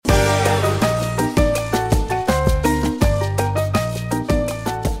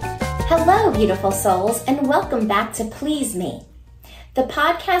beautiful souls, and welcome back to Please Me, the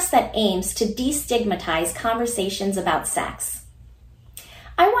podcast that aims to destigmatize conversations about sex.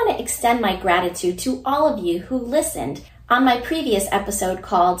 I want to extend my gratitude to all of you who listened on my previous episode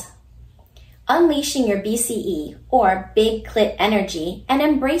called Unleashing Your BCE, or Big Clit Energy, and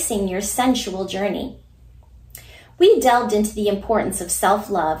Embracing Your Sensual Journey. We delved into the importance of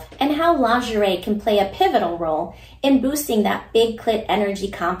self-love and how lingerie can play a pivotal role in boosting that big clit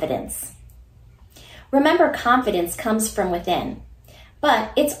energy confidence. Remember, confidence comes from within,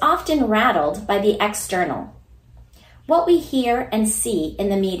 but it's often rattled by the external, what we hear and see in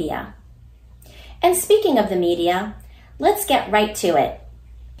the media. And speaking of the media, let's get right to it.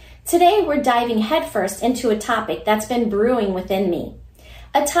 Today, we're diving headfirst into a topic that's been brewing within me.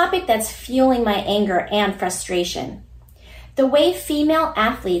 A topic that's fueling my anger and frustration. The way female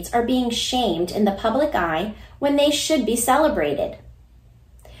athletes are being shamed in the public eye when they should be celebrated.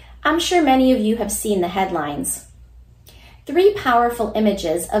 I'm sure many of you have seen the headlines. 3 powerful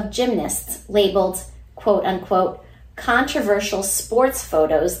images of gymnasts labeled, quote unquote, controversial sports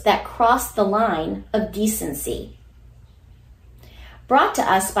photos that cross the line of decency. Brought to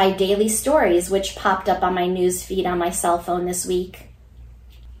us by Daily Stories, which popped up on my news feed on my cell phone this week.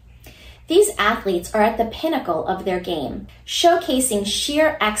 These athletes are at the pinnacle of their game, showcasing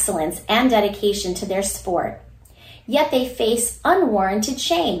sheer excellence and dedication to their sport. Yet they face unwarranted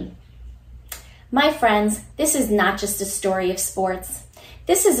shame. My friends, this is not just a story of sports.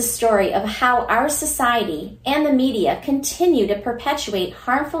 This is a story of how our society and the media continue to perpetuate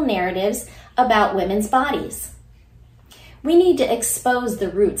harmful narratives about women's bodies. We need to expose the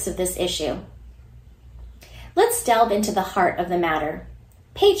roots of this issue. Let's delve into the heart of the matter.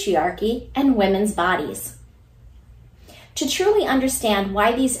 Patriarchy and women's bodies. To truly understand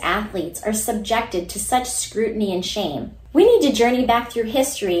why these athletes are subjected to such scrutiny and shame, we need to journey back through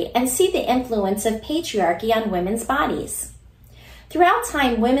history and see the influence of patriarchy on women's bodies. Throughout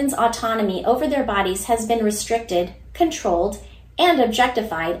time, women's autonomy over their bodies has been restricted, controlled, and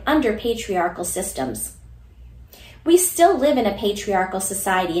objectified under patriarchal systems. We still live in a patriarchal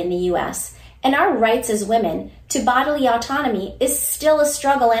society in the U.S., and our rights as women to bodily autonomy is still a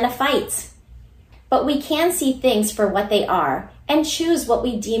struggle and a fight. But we can see things for what they are and choose what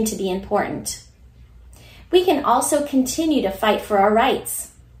we deem to be important. We can also continue to fight for our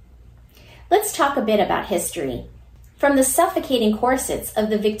rights. Let's talk a bit about history. From the suffocating corsets of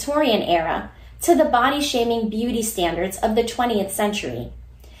the Victorian era to the body-shaming beauty standards of the 20th century,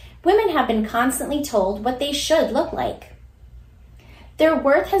 women have been constantly told what they should look like. Their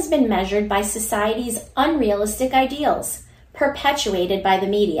worth has been measured by society's unrealistic ideals, perpetuated by the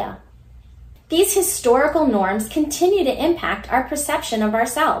media. These historical norms continue to impact our perception of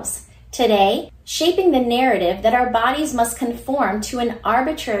ourselves, today shaping the narrative that our bodies must conform to an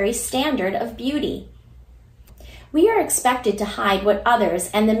arbitrary standard of beauty. We are expected to hide what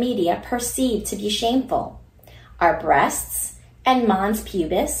others and the media perceive to be shameful. Our breasts and mons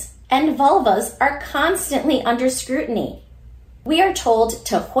pubis and vulvas are constantly under scrutiny. We are told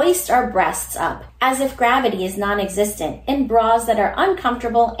to hoist our breasts up as if gravity is non-existent in bras that are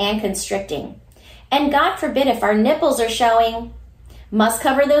uncomfortable and constricting. And God forbid if our nipples are showing. Must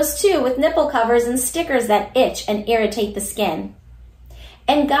cover those too with nipple covers and stickers that itch and irritate the skin.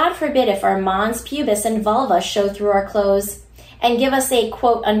 And God forbid if our mons pubis and vulva show through our clothes and give us a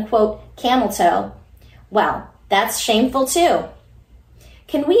quote unquote camel toe. Well, that's shameful too.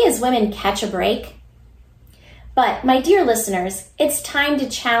 Can we as women catch a break? But, my dear listeners, it's time to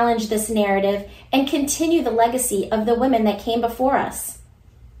challenge this narrative and continue the legacy of the women that came before us.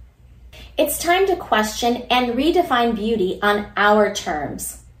 It's time to question and redefine beauty on our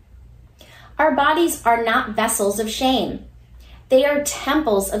terms. Our bodies are not vessels of shame. They are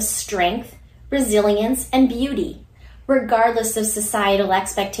temples of strength, resilience, and beauty, regardless of societal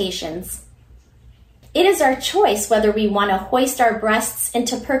expectations. It is our choice whether we want to hoist our breasts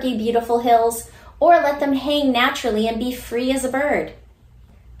into perky, beautiful hills or let them hang naturally and be free as a bird.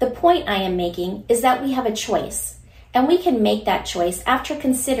 The point I am making is that we have a choice, and we can make that choice after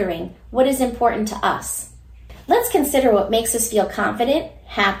considering what is important to us. Let's consider what makes us feel confident,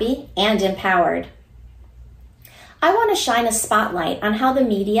 happy, and empowered. I want to shine a spotlight on how the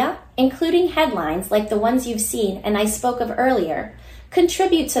media, including headlines like the ones you've seen and I spoke of earlier,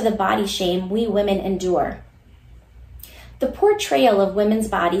 contribute to the body shame we women endure. The portrayal of women's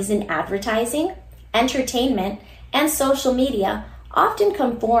bodies in advertising, entertainment, and social media often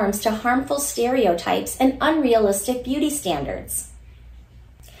conforms to harmful stereotypes and unrealistic beauty standards.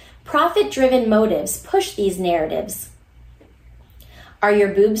 Profit-driven motives push these narratives. Are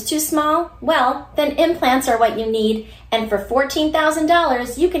your boobs too small? Well, then implants are what you need, And for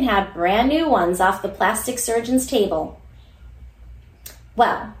 $14,000, you can have brand new ones off the plastic surgeon's table.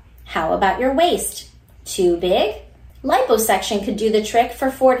 Well, how about your waist? Too big? Liposuction could do the trick for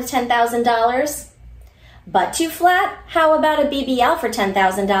 $4,000 to $10,000. Butt too flat? How about a BBL for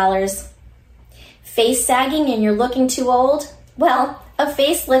 $10,000? Face sagging and you're looking too old? Well, a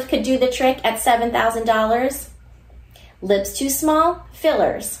facelift could do the trick at $7,000. Lips too small?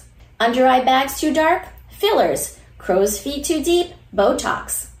 Fillers. Under eye bags too dark? Fillers. Crow's feet too deep?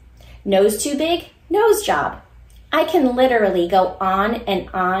 Botox. Nose too big? Nose job. I can literally go on and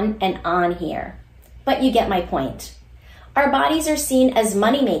on and on here. But you get my point. Our bodies are seen as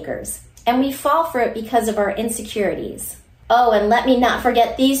money makers, and we fall for it because of our insecurities. Oh, and let me not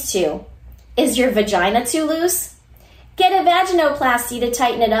forget these two. Is your vagina too loose? Get a vaginoplasty to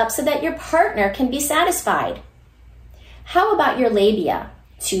tighten it up so that your partner can be satisfied. How about your labia?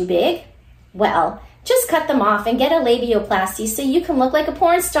 Too big? Well, just cut them off and get a labioplasty so you can look like a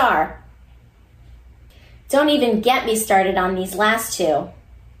porn star. Don't even get me started on these last two.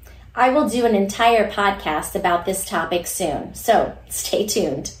 I will do an entire podcast about this topic soon, so stay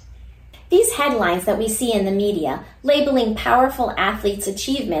tuned. These headlines that we see in the media labeling powerful athletes'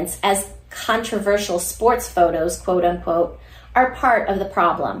 achievements as controversial sports photos, quote unquote, are part of the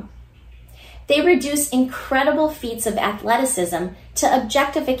problem. They reduce incredible feats of athleticism to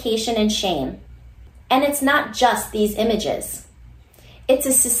objectification and shame. And it's not just these images. It's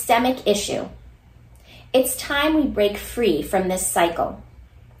a systemic issue. It's time we break free from this cycle.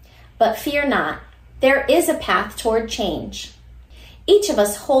 But fear not, there is a path toward change. Each of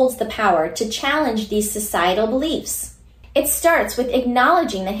us holds the power to challenge these societal beliefs. It starts with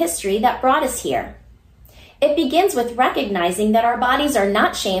acknowledging the history that brought us here. It begins with recognizing that our bodies are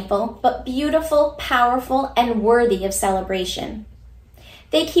not shameful, but beautiful, powerful, and worthy of celebration.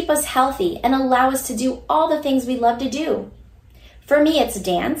 They keep us healthy and allow us to do all the things we love to do. For me, it's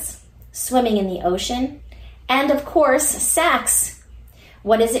dance, swimming in the ocean, and of course, sex.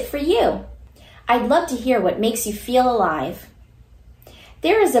 What is it for you? I'd love to hear what makes you feel alive.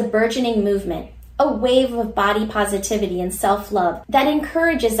 There is a burgeoning movement, a wave of body positivity and self-love that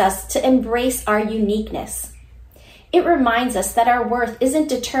encourages us to embrace our uniqueness. It reminds us that our worth isn't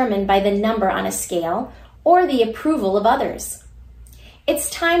determined by the number on a scale or the approval of others. It's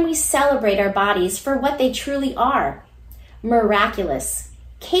time we celebrate our bodies for what they truly are: miraculous,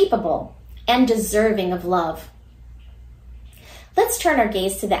 capable, and deserving of love. Let's turn our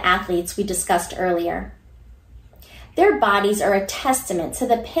gaze to the athletes we discussed earlier. Their bodies are a testament to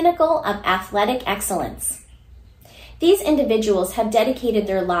the pinnacle of athletic excellence. These individuals have dedicated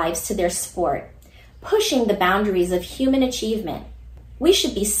their lives to their sport, pushing the boundaries of human achievement. We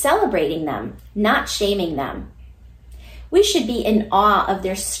should be celebrating them, not shaming them. We should be in awe of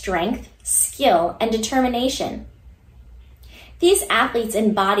their strength, skill, and determination. These athletes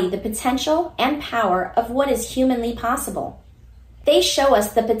embody the potential and power of what is humanly possible. They show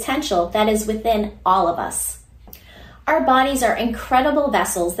us the potential that is within all of us. Our bodies are incredible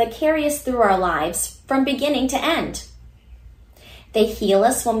vessels that carry us through our lives from beginning to end. They heal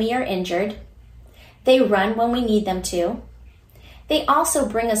us when we are injured. They run when we need them to. They also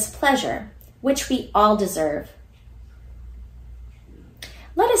bring us pleasure, which we all deserve.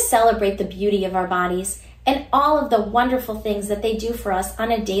 Let us celebrate the beauty of our bodies and all of the wonderful things that they do for us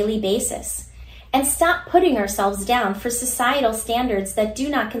on a daily basis, and stop putting ourselves down for societal standards that do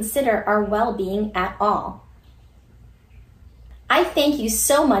not consider our well-being at all. I thank you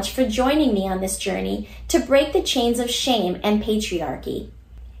so much for joining me on this journey to break the chains of shame and patriarchy.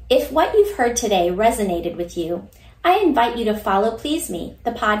 If what you've heard today resonated with you, I invite you to follow Please Me,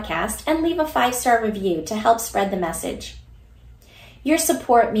 the podcast, and leave a 5-star review to help spread the message. Your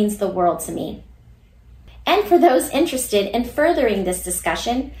support means the world to me. And for those interested in furthering this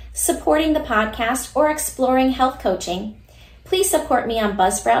discussion, supporting the podcast, or exploring health coaching, please support me on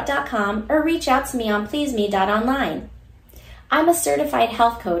Buzzsprout.com or reach out to me on PleaseMe.online. I'm a certified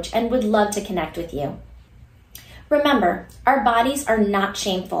health coach and would love to connect with you. Remember, our bodies are not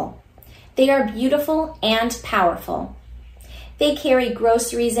shameful. They are beautiful and powerful. They carry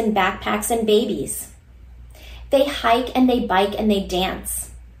groceries and backpacks and babies. They hike and they bike and they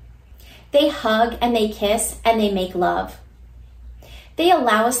dance. They hug and they kiss and they make love. They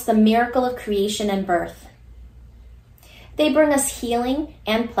allow us the miracle of creation and birth. They bring us healing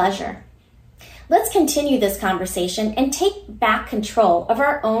and pleasure. Let's continue this conversation and take back control of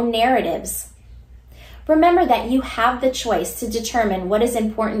our own narratives. Remember that you have the choice to determine what is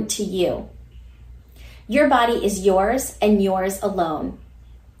important to you. Your body is yours and yours alone.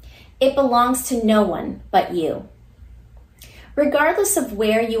 It belongs to no one but you. Regardless of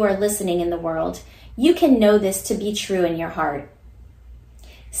where you are listening in the world, you can know this to be true in your heart.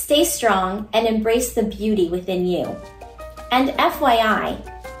 Stay strong and embrace the beauty within you. And FYI,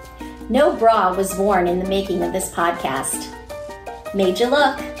 no bra was worn in the making of this podcast. Made you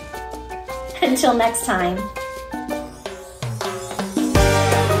look. Until next time.